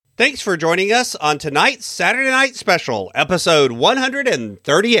Thanks for joining us on tonight's Saturday Night Special, episode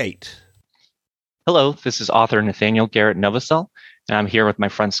 138. Hello, this is author Nathaniel Garrett Novosel, and I'm here with my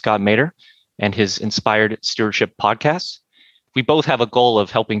friend Scott Mater and his Inspired Stewardship podcast. We both have a goal of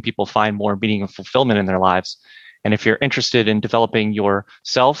helping people find more meaning and fulfillment in their lives. And if you're interested in developing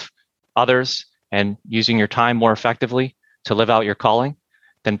yourself, others, and using your time more effectively to live out your calling,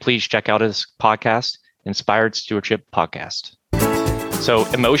 then please check out his podcast, Inspired Stewardship Podcast. So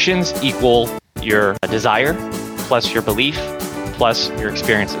emotions equal your desire plus your belief plus your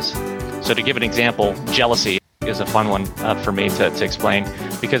experiences. So to give an example, jealousy is a fun one for me to explain,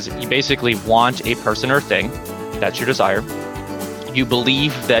 because you basically want a person or thing. That's your desire. You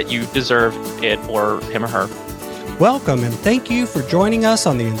believe that you deserve it or him or her. Welcome and thank you for joining us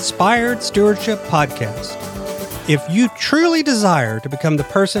on the Inspired Stewardship Podcast. If you truly desire to become the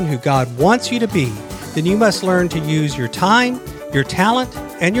person who God wants you to be, then you must learn to use your time, your talent,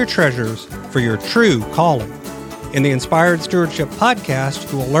 and your treasures for your true calling. In the Inspired Stewardship Podcast,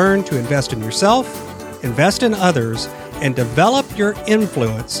 you will learn to invest in yourself, invest in others, and develop your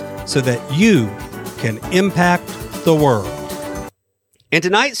influence so that you can impact the world. In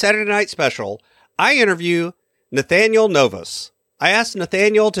tonight's Saturday Night Special, I interview Nathaniel Novos. I asked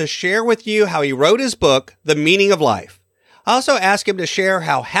Nathaniel to share with you how he wrote his book, The Meaning of Life. I also asked him to share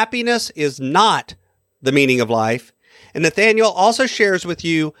how happiness is not the meaning of life. And Nathaniel also shares with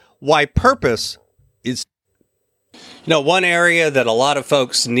you why purpose is. One area that a lot of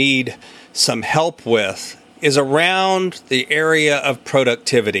folks need some help with is around the area of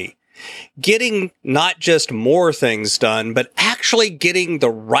productivity. Getting not just more things done, but actually getting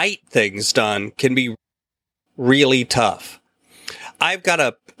the right things done can be really tough. I've got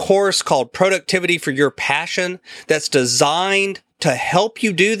a course called Productivity for Your Passion that's designed to help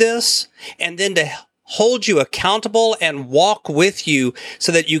you do this and then to hold you accountable and walk with you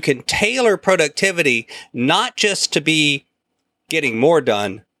so that you can tailor productivity not just to be getting more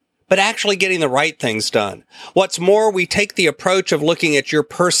done, but actually getting the right things done. What's more, we take the approach of looking at your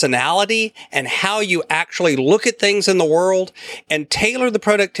personality and how you actually look at things in the world and tailor the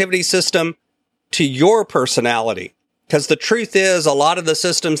productivity system to your personality. Because the truth is, a lot of the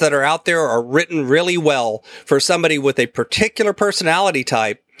systems that are out there are written really well for somebody with a particular personality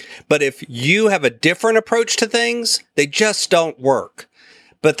type. But if you have a different approach to things, they just don't work.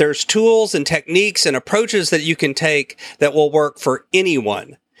 But there's tools and techniques and approaches that you can take that will work for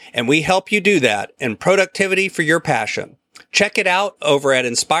anyone. And we help you do that in Productivity for Your Passion. Check it out over at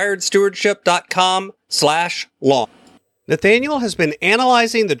inspiredstewardship.com/launch. Nathaniel has been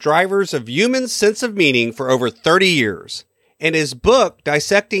analyzing the drivers of human sense of meaning for over 30 years. And his book,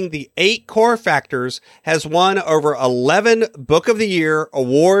 Dissecting the 8 Core Factors, has won over 11 Book of the Year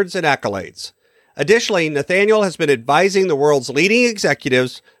awards and accolades. Additionally, Nathaniel has been advising the world's leading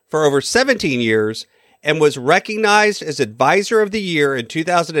executives for over 17 years and was recognized as Advisor of the Year in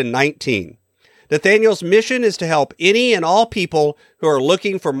 2019. Nathaniel's mission is to help any and all people who are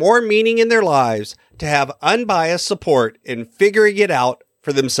looking for more meaning in their lives to have unbiased support in figuring it out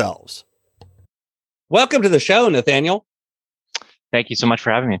for themselves. Welcome to the show, Nathaniel. Thank you so much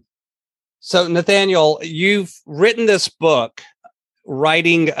for having me. So, Nathaniel, you've written this book,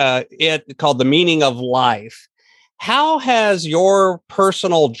 writing it called The Meaning of Life. How has your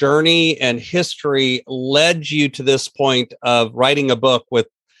personal journey and history led you to this point of writing a book with,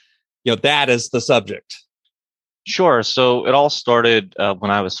 that as the subject? Sure. So it all started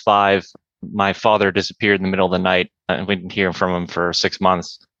when I was 5. My father disappeared in the middle of the night, and we didn't hear from him for 6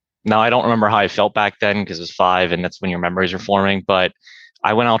 months. Now, I don't remember how I felt back then because I was 5 and that's when your memories are forming. But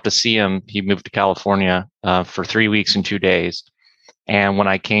I went out to see him. He moved to California for 3 weeks and 2 days. And when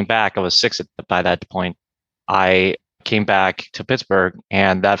I came back, I was 6 by that point. I came back to Pittsburgh.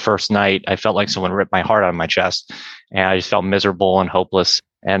 And that first night, I felt like someone ripped my heart out of my chest. And I just felt miserable and hopeless.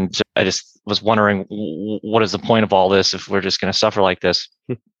 And I just was wondering, what is the point of all this if we're just going to suffer like this?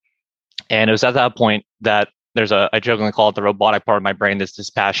 And it was at that point that I jokingly call it the robotic part of my brain, this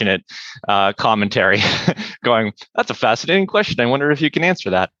dispassionate commentary going, that's a fascinating question. I wonder if you can answer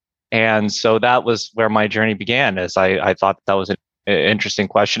that. And so that was where my journey began, as I thought that was an interesting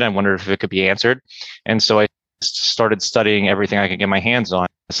question. I wondered if it could be answered. And so I started studying everything I could get my hands on: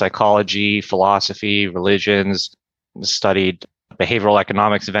 psychology, philosophy, religions, studied behavioral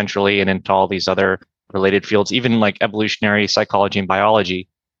economics eventually, and into all these other related fields, even like evolutionary psychology and biology,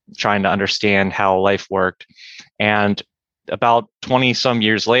 trying to understand how life worked. And about 20 some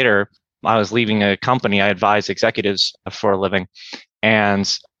years later, I was leaving a company. I advise executives for a living.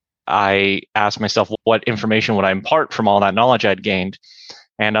 And I asked myself, what information would I impart from all that knowledge I'd gained?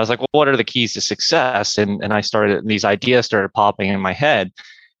 And I was like, well, what are the keys to success? And these ideas started popping in my head.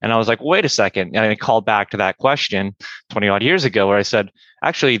 And I was like, wait a second. And I called back to that question 20 odd years ago where I said,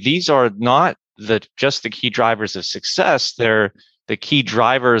 actually, these are not just the key drivers of success. They're the key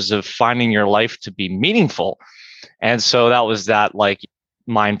drivers of finding your life to be meaningful. And so that was that like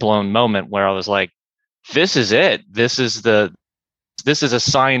mind blown moment where I was like, this is it. This is a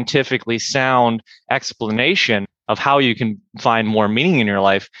scientifically sound explanation of how you can find more meaning in your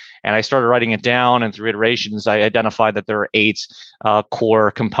life. And I started writing it down, and through iterations, I identified that there are 8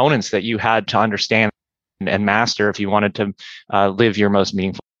 core components that you had to understand and master if you wanted to live your most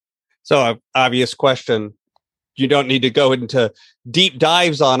meaningful. So, obvious question. You don't need to go into deep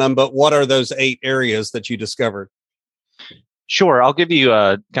dives on them, but what are those 8 areas that you discovered? Sure. I'll give you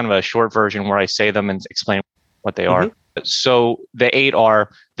a kind of a short version where I say them and explain what they are. So the 8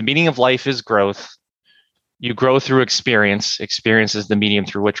 are: the meaning of life is growth. You grow through experience. Experience is the medium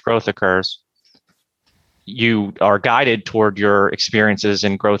through which growth occurs. You are guided toward your experiences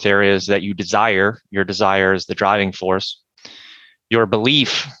and growth areas that you desire. Your desire is the driving force. Your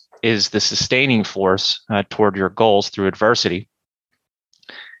belief is the sustaining force toward your goals through adversity.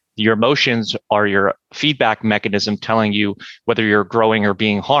 Your emotions are your feedback mechanism telling you whether you're growing or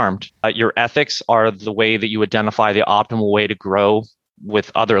being harmed. Your ethics are the way that you identify the optimal way to grow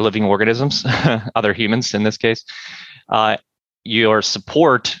with other living organisms, other humans in this case. Your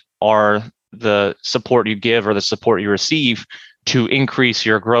support are the support you give or the support you receive to increase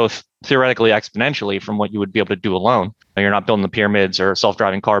your growth theoretically exponentially from what you would be able to do alone. You're not building the pyramids or a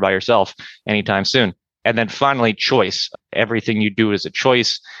self-driving car by yourself anytime soon. And then finally, choice. Everything you do is a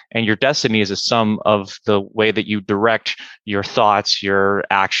choice, and your destiny is a sum of the way that you direct your thoughts, your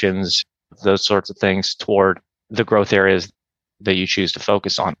actions, those sorts of things toward the growth areas that you choose to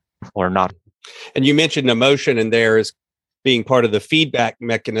focus on or not. And you mentioned emotion in there as being part of the feedback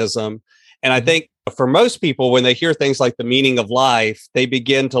mechanism. And I think for most people, when they hear things like the meaning of life, they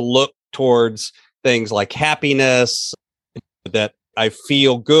begin to look towards things like happiness, that I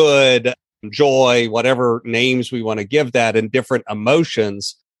feel good, joy, whatever names we want to give that, and different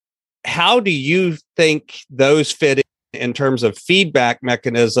emotions. How do you think those fit in terms of feedback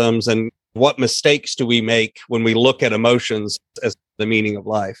mechanisms, and what mistakes do we make when we look at emotions as the meaning of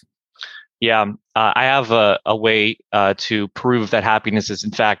life? Yeah, I have a way to prove that happiness is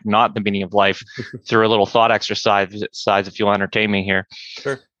in fact not the meaning of life through a little thought exercise if you'll entertain me here.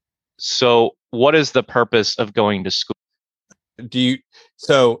 Sure. So what is the purpose of going to school?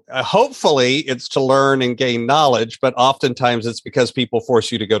 Hopefully it's to learn and gain knowledge, but oftentimes it's because people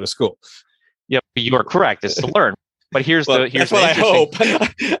force you to go to school. Yeah, you are correct. It's to learn. But here's that's what I hope.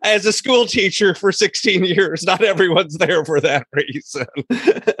 As a school teacher for 16 years, not everyone's there for that reason.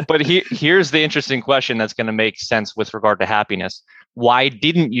 But here's the interesting question that's going to make sense with regard to happiness. Why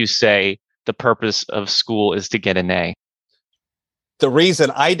didn't you say the purpose of school is to get an A? The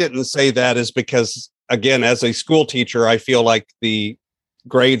reason I didn't say that is because, again, as a school teacher, I feel like the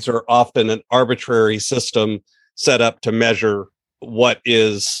grades are often an arbitrary system set up to measure what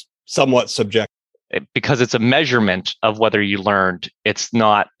is somewhat subjective. Because it's a measurement of whether you learned. It's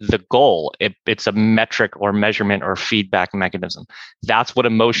not the goal. It's a metric or measurement or feedback mechanism. That's what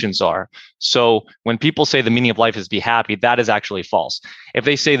emotions are. So when people say the meaning of life is be happy, that is actually false. If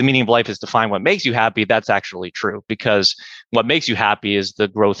they say the meaning of life is to find what makes you happy, that's actually true, because what makes you happy is the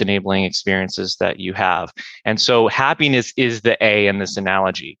growth enabling experiences that you have. And so happiness is the A in this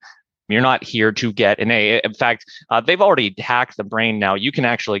analogy. You're not here to get an A. In fact, they've already hacked the brain now. You can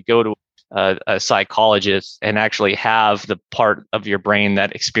actually go to a psychologist and actually have the part of your brain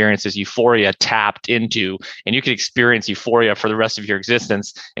that experiences euphoria tapped into, and you can experience euphoria for the rest of your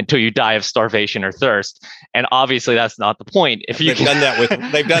existence until you die of starvation or thirst. And obviously that's not the point. They've done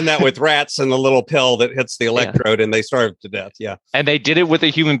that with rats and the little pill that hits the electrode, and they starve to death. Yeah. And they did it with a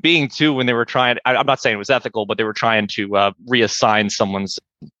human being too, when they were trying, I'm not saying it was ethical, but they were trying to reassign someone's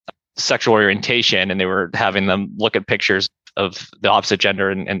sexual orientation, and they were having them look at pictures of the opposite gender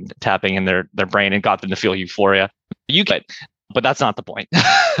and tapping in their brain, and got them to feel euphoria. But that's not the point.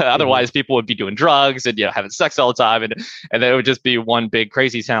 Otherwise, people would be doing drugs and having sex all the time, and then it would just be one big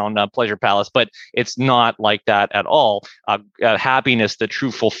crazy town pleasure palace. But it's not like that at all. Happiness, the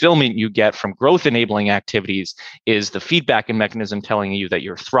true fulfillment you get from growth enabling activities, is the feedback and mechanism telling you that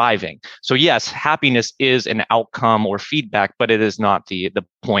you're thriving. So yes, happiness is an outcome or feedback, but it is not the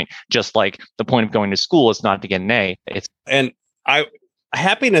point. Just like the point of going to school is not to get an A.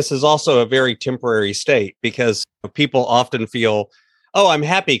 Happiness is also a very temporary state, because people often feel, oh, I'm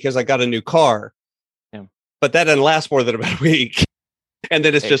happy because I got a new car. Yeah. But that doesn't last more than about a week. And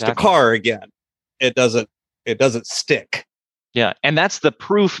then it's just a car again. It doesn't stick. Yeah. And that's the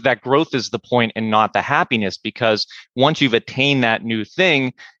proof that growth is the point and not the happiness, because once you've attained that new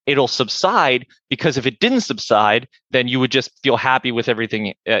thing, it'll subside, because if it didn't subside, then you would just feel happy with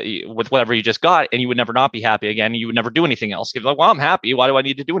everything, with whatever you just got, and you would never not be happy again. You would never do anything else. You'd be like, well, I'm happy. Why do I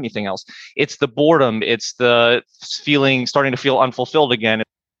need to do anything else? It's the boredom. It's the feeling, starting to feel unfulfilled again.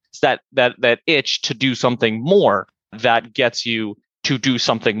 It's that itch to do something more that gets you to do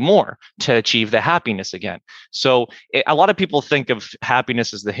something more to achieve the happiness again. So a lot of people think of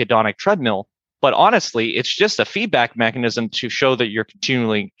happiness as the hedonic treadmill, but honestly, it's just a feedback mechanism to show that you're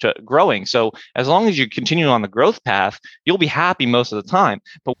continually growing. So as long as you continue on the growth path, you'll be happy most of the time.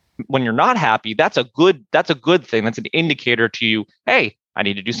 But when you're not happy, that's a good thing. That's an indicator to you, hey, I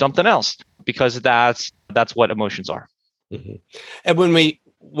need to do something else, because that's what emotions are. Mm-hmm. And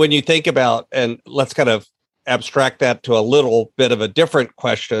when you think about, and let's kind of abstract that to a little bit of a different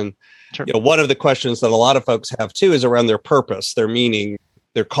question. Sure. One of the questions that a lot of folks have too is around their purpose, their meaning,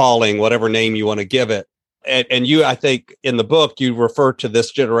 their calling, whatever name you want to give it. And you, I think in the book, you refer to this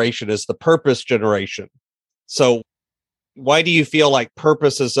generation as the purpose generation. So why do you feel like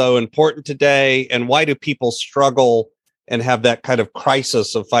purpose is so important today? And why do people struggle and have that kind of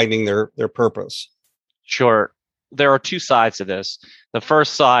crisis of finding their purpose? Sure. There are two sides to this. The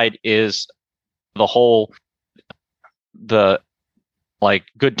first side is the like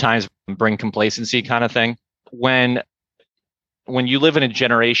good times bring complacency kind of thing. When you live in a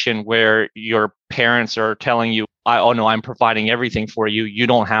generation where your parents are telling you, oh no, I'm providing everything for you, you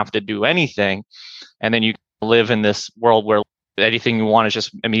don't have to do anything. And then you live in this world where anything you want is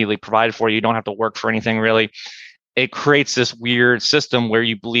just immediately provided for you. You don't have to work for anything really. It creates this weird system where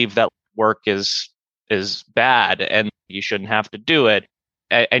you believe that work is bad and you shouldn't have to do it.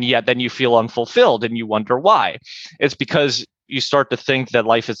 And yet then you feel unfulfilled and you wonder why. It's because you start to think that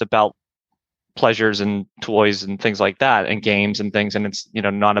life is about pleasures and toys and things like that, and games and things, and it's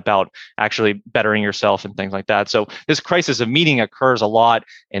not about actually bettering yourself and things like that. So this crisis of meaning occurs a lot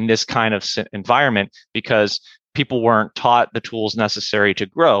in this kind of environment because people weren't taught the tools necessary to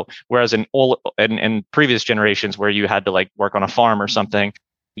grow. Whereas in previous generations where you had to like work on a farm or something,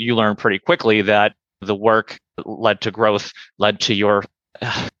 you learned pretty quickly that the work led to growth, led to your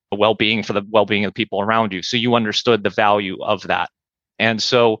well-being, for the well-being of the people around you. So you understood the value of that. And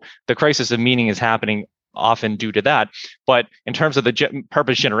so the crisis of meaning is happening often due to that. But in terms of the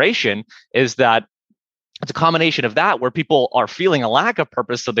purpose generation, is that it's a combination of that where people are feeling a lack of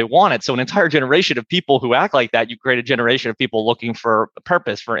purpose, so they want it. So an entire generation of people who act like that, you create a generation of people looking for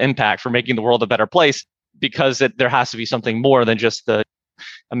purpose, for impact, for making the world a better place, because there has to be something more than just the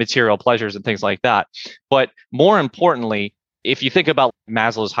material pleasures and things like that. But more importantly, if you think about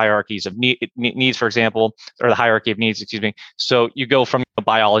Maslow's hierarchies of needs, for example, or the hierarchy of needs, so you go from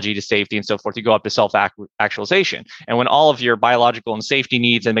biology to safety and so forth, you go up to self-actualization. And when all of your biological and safety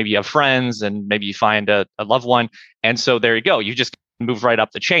needs, and maybe you have friends and maybe you find a loved one, and so there you go, you just move right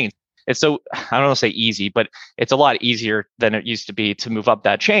up the chain. It's so, I don't want to say easy, but it's a lot easier than it used to be to move up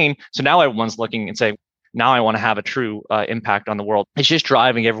that chain. So now everyone's looking and saying, now I want to have a true impact on the world. It's just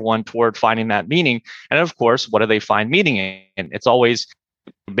driving everyone toward finding that meaning. And of course, what do they find meaning in? It's always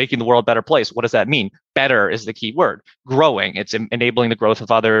making the world a better place. What does that mean? Better is the key word. Growing. It's enabling the growth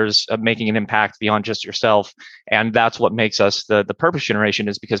of others, making an impact beyond just yourself. And that's what makes us the purpose generation,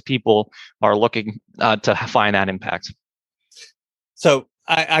 is because people are looking to find that impact. So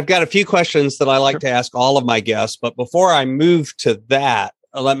I've got a few questions that I like to ask all of my guests. But before I move to that,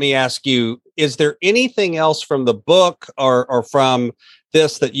 let me ask you, is there anything else from the book or from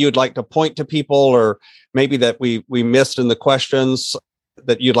this that you'd like to point to people, or maybe that we missed in the questions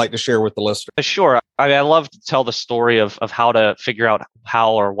that you'd like to share with the listener? Sure. I love to tell the story of how to figure out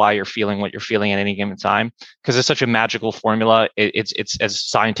how or why you're feeling what you're feeling at any given time, because it's such a magical formula. It's as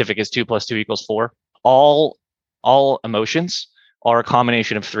scientific as 2 + 2 = 4. All emotions are a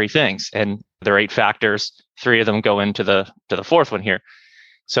combination of 3 things, and there are 8 factors. 3 of them go into the 4th one here.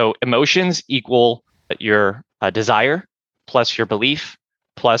 So emotions equal your desire plus your belief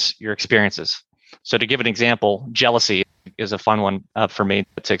plus your experiences. So to give an example, jealousy is a fun one for me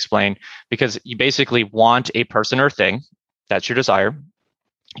to explain, because you basically want a person or thing. That's your desire.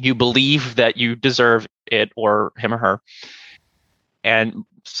 You believe that you deserve it, or him or her. And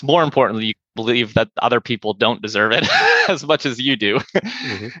more importantly, you believe that other people don't deserve it as much as you do.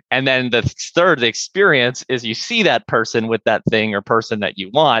 Mm-hmm. And then the third, the experience, is you see that person with that thing or person that you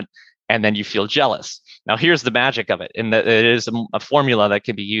want, and then you feel jealous. Now, here's the magic of it, and that it is a formula that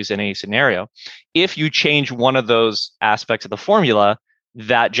can be used in any scenario. If you change one of those aspects of the formula,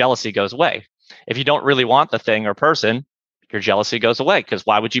 that jealousy goes away. If you don't really want the thing or person, your jealousy goes away, because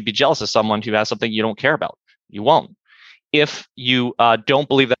why would you be jealous of someone who has something you don't care about? You won't. if you don't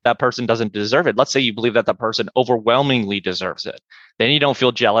believe that that person doesn't deserve it, let's say you believe that that person overwhelmingly deserves it, then you don't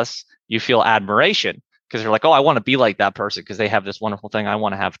feel jealous, you feel admiration because you're like, oh, I want to be like that person because they have this wonderful thing I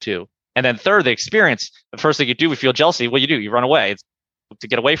want to have too. And then third, the experience, the first thing you do, we feel jealousy. What do? You run away. It's to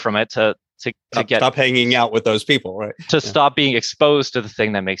get away from it, to stop hanging out with those people, right? Stop being exposed to the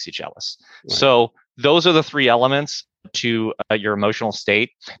thing that makes you jealous. Right. So those are the three elements to your emotional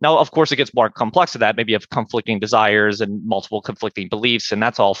state. Now, of course, it gets more complex to that. Maybe you have conflicting desires and multiple conflicting beliefs, and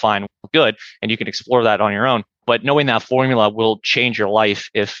that's all fine, good. And you can explore that on your own. But knowing that formula will change your life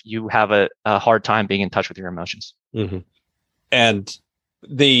if you have a hard time being in touch with your emotions. Mm-hmm. And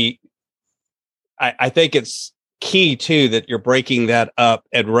I think it's key too that you're breaking that up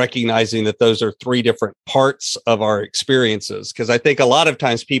and recognizing that those are three different parts of our experiences. Because I think a lot of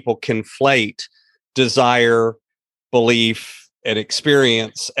times people conflate desire, belief, and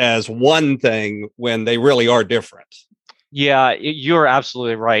experience as one thing when they really are different. Yeah, you're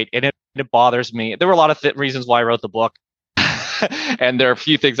absolutely right. And it bothers me. There were a lot of reasons why I wrote the book. And there are a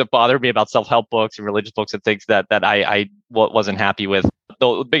few things that bother me about self-help books and religious books and things that I wasn't happy with.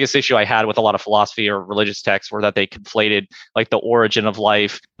 The biggest issue I had with a lot of philosophy or religious texts were that they conflated like the origin of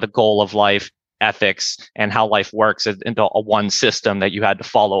life, the goal of life, ethics, and how life works into a one system that you had to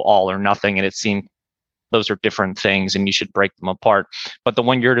follow all or nothing. And it seemed those are different things and you should break them apart. But the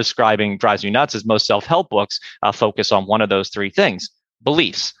one you're describing drives me nuts is most self-help books focus on one of those three things,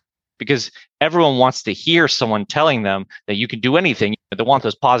 beliefs. Because everyone wants to hear someone telling them that you can do anything. They want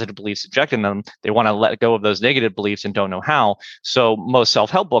those positive beliefs injecting them. They want to let go of those negative beliefs and don't know how. So most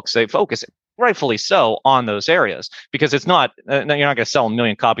self-help books, they focus, rightfully so, on those areas. Because it's not, you're not going to sell 1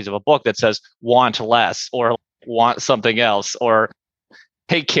 million copies of a book that says want less or want something else or,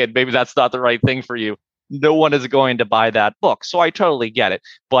 hey kid, maybe that's not the right thing for you. No one is going to buy that book. So I totally get it.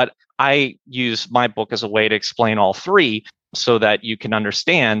 But I use my book as a way to explain all three so that you can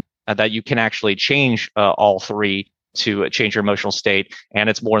understand that you can actually change all three to change your emotional state. And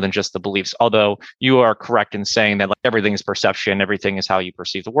it's more than just the beliefs. Although you are correct in saying that like, everything is perception, everything is how you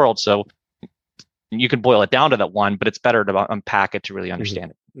perceive the world. So you can boil it down to that one, but it's better to unpack it to really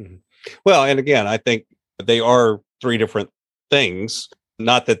understand it. Mm-hmm. Well, and again, I think they are three different things,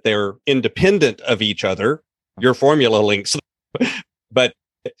 not that they're independent of each other. Your formula links, but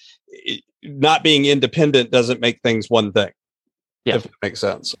not being independent doesn't make things one thing. Yeah. If it makes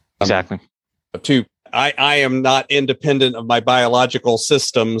sense. Exactly. I am not independent of my biological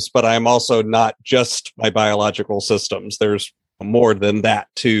systems, but I am also not just my biological systems. There's more than that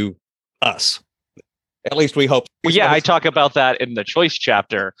to us. At least we hope. Well, yeah, I talk about that in the choice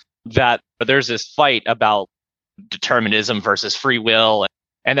chapter, that there's this fight about determinism versus free will,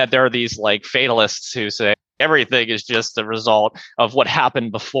 and that there are these like fatalists who say everything is just the result of what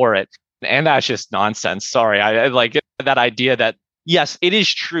happened before it. And that's just nonsense. Sorry. I like that idea that, yes, it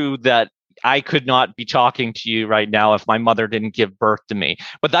is true that I could not be talking to you right now if my mother didn't give birth to me.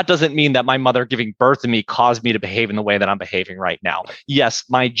 But that doesn't mean that my mother giving birth to me caused me to behave in the way that I'm behaving right now. Yes,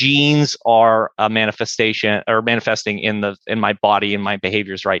 my genes are a manifestation or manifesting in my body and my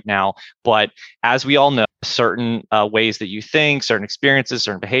behaviors right now. But as we all know, certain ways that you think, certain experiences,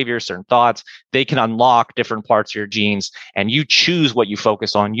 certain behaviors, certain thoughts, they can unlock different parts of your genes. And you choose what you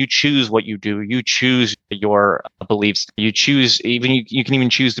focus on. You choose what you do. You choose your beliefs. You choose, you can even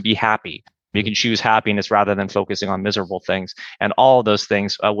choose to be happy. You can choose happiness rather than focusing on miserable things. And all of those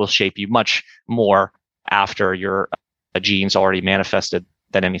things will shape you much more after your genes already manifested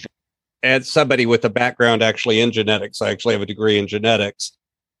than anything. And somebody with a background actually in genetics, I actually have a degree in genetics.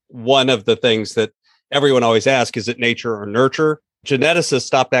 One of the things that everyone always asks, is it nature or nurture? Geneticists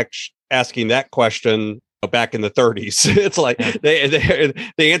stopped asking that question back in the 30s. It's like the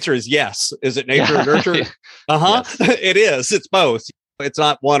answer is yes. Is it nature or nurture? Uh-huh. Yes. It is. It's both. It's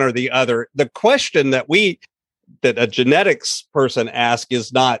not one or the other. The question that a genetics person asks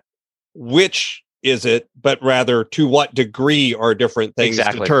is not which is it, but rather to what degree are different things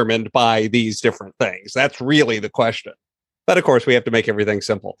determined by these different things. That's really the question. But of course, we have to make everything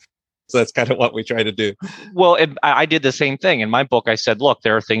simple. So that's kind of what we try to do. Well, I did the same thing. In my book, I said, look,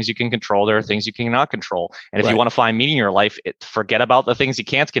 there are things you can control. There are things you cannot control. And if you want to find meaning in your life, forget about the things you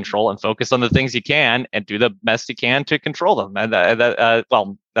can't control and focus on the things you can and do the best you can to control them. And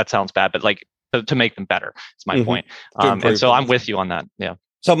well, that sounds bad, but like to make them better. It's my point. And so I'm with you on that. Yeah.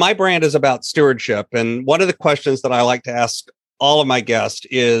 So my brand is about stewardship. And one of the questions that I like to ask all of my guests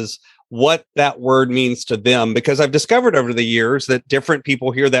is what that word means to them, because I've discovered over the years that different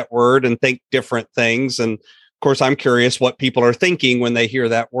people hear that word and think different things. And of course, I'm curious what people are thinking when they hear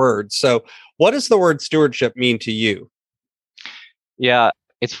that word. So what does the word stewardship mean to you? Yeah,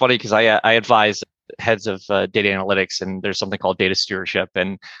 it's funny because I advise heads of data analytics, and there's something called data stewardship.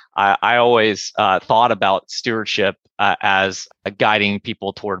 And I always thought about stewardship as guiding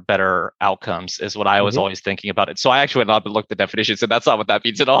people toward better outcomes is what I was always thinking about it. So I actually went up and looked at the definitions, and that's not what that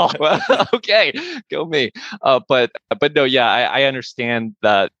means at all. Okay, go me. But no, yeah, I understand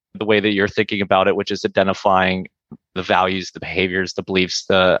that the way that you're thinking about it, which is identifying the values, the behaviors, the beliefs,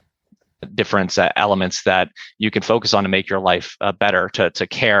 the different elements that you can focus on to make your life better, to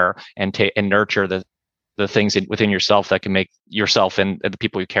care and nurture the things within yourself that can make yourself and the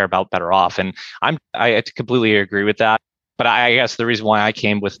people you care about better off. And I completely agree with that. But I guess the reason why I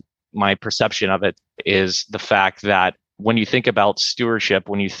came with my perception of it is the fact that when you think about stewardship,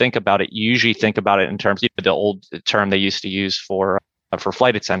 when you think about it, you usually think about it in terms of the old term they used to use for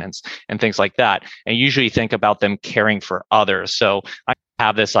flight attendants and things like that. And usually think about them caring for others. So I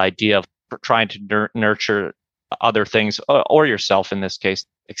have this idea of trying to nurture other things, or yourself in this case,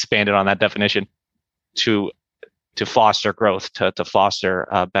 expanded on that definition, to foster growth, to foster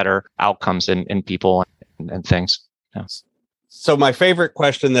better outcomes in people and things. Yeah. So my favorite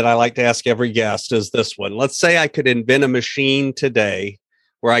question that I like to ask every guest is this one. Let's say I could invent a machine today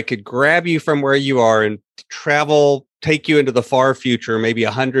where I could grab you from where you are and take you into the far future, maybe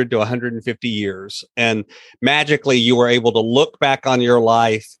 100 to 150 years. And magically, you were able to look back on your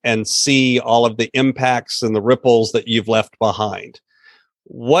life and see all of the impacts and the ripples that you've left behind.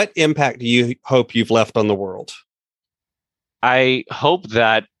 What impact do you hope you've left on the world? I hope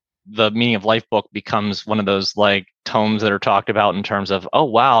that the Meaning of Life book becomes one of those like tomes that are talked about in terms of, oh,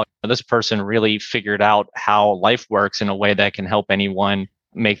 wow, this person really figured out how life works in a way that can help anyone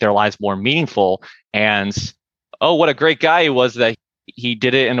make their lives more meaningful. And oh, what a great guy he was that he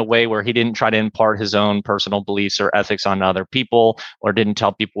did it in a way where he didn't try to impart his own personal beliefs or ethics on other people, or didn't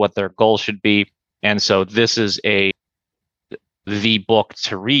tell people what their goals should be. And so this is the book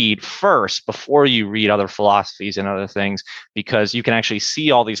to read first before you read other philosophies and other things, because you can actually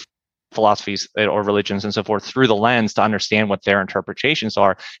see all these philosophies or religions and so forth through the lens to understand what their interpretations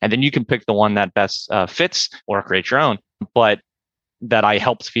are. And then you can pick the one that best fits or create your own. But that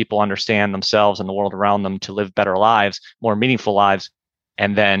helps people understand themselves and the world around them to live better lives, more meaningful lives.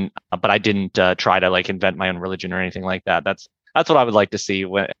 And then, but I didn't try to like invent my own religion or anything like that. That's what I would like to see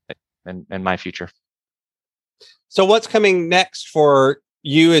in my future. So what's coming next for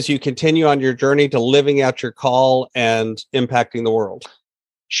you as you continue on your journey to living out your call and impacting the world?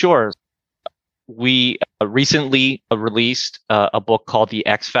 Sure. We recently released a book called The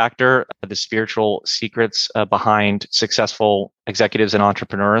X Factor, The Spiritual Secrets Behind Successful Executives and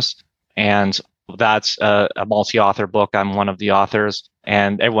Entrepreneurs. And that's a multi-author book. I'm one of the authors.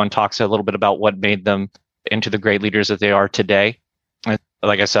 And everyone talks a little bit about what made them into the great leaders that they are today.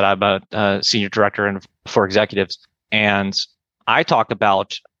 Like I said, I'm a senior director for executives. And I talk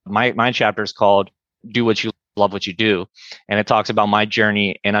about, my chapter is called Do What You Love What You Do. And it talks about my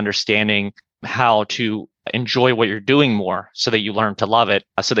journey in understanding how to enjoy what you're doing more so that you learn to love it,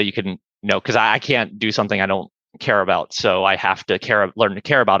 so that you can because I can't do something I don't care about. So I have to learn to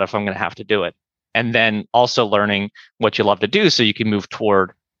care about it if I'm going to have to do it. And then also learning what you love to do so you can move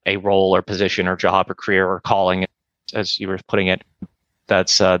toward a role or position or job or career or calling, as you were putting it,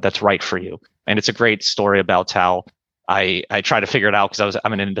 that's right for you. And it's a great story about how I tried to figure it out because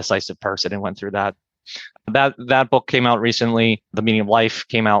I'm an indecisive person and went through that. That book came out recently. The Meaning of Life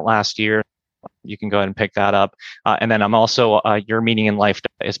came out last year. You can go ahead and pick that up. And then I'm also, Your Meaning in Life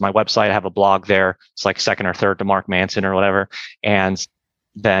is my website. I have a blog there. It's like second or third to Mark Manson or whatever. And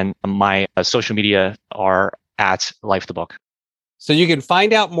then my social media are at Life the Book. So you can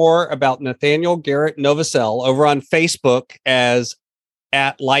find out more about Nathaniel Garrett Novosel over on Facebook as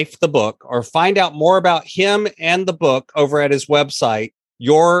at Life the Book, or find out more about him and the book over at his website,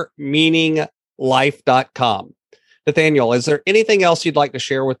 yourmeaninglife.com. Nathaniel, is there anything else you'd like to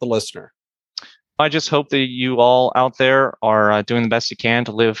share with the listener? I just hope that you all out there are doing the best you can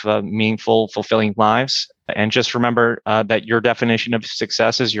to live meaningful, fulfilling lives. And just remember that your definition of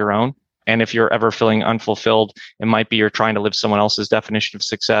success is your own. And if you're ever feeling unfulfilled, it might be you're trying to live someone else's definition of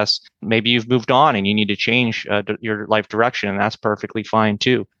success. Maybe you've moved on and you need to change your life direction, and that's perfectly fine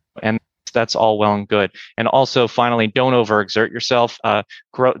too. And that's all well and good. And also, finally, don't overexert yourself.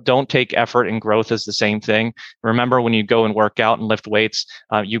 Don't take effort and growth as the same thing. Remember, when you go and work out and lift weights,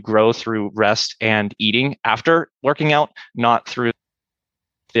 you grow through rest and eating after working out, not through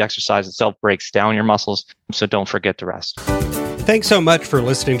the exercise itself breaks down your muscles. So don't forget to rest. Thanks so much for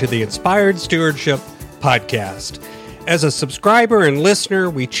listening to the Inspired Stewardship Podcast. As a subscriber and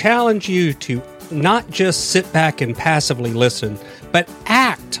listener, we challenge you to not just sit back and passively listen, but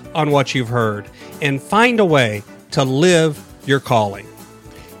act on what you've heard and find a way to live your calling.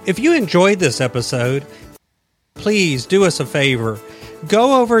 If you enjoyed this episode, please do us a favor.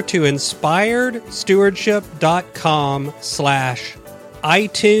 Go over to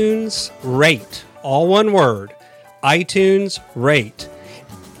inspiredstewardship.com/iTunes rate. All one word, iTunes rate.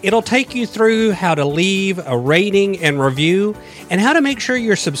 It'll take you through how to leave a rating and review and how to make sure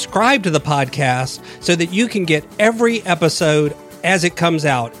you're subscribed to the podcast so that you can get every episode as it comes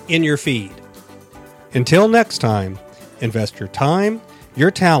out in your feed. Until next time, invest your time,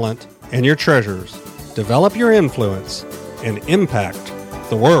 your talent, and your treasures. Develop your influence and impact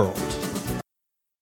the world.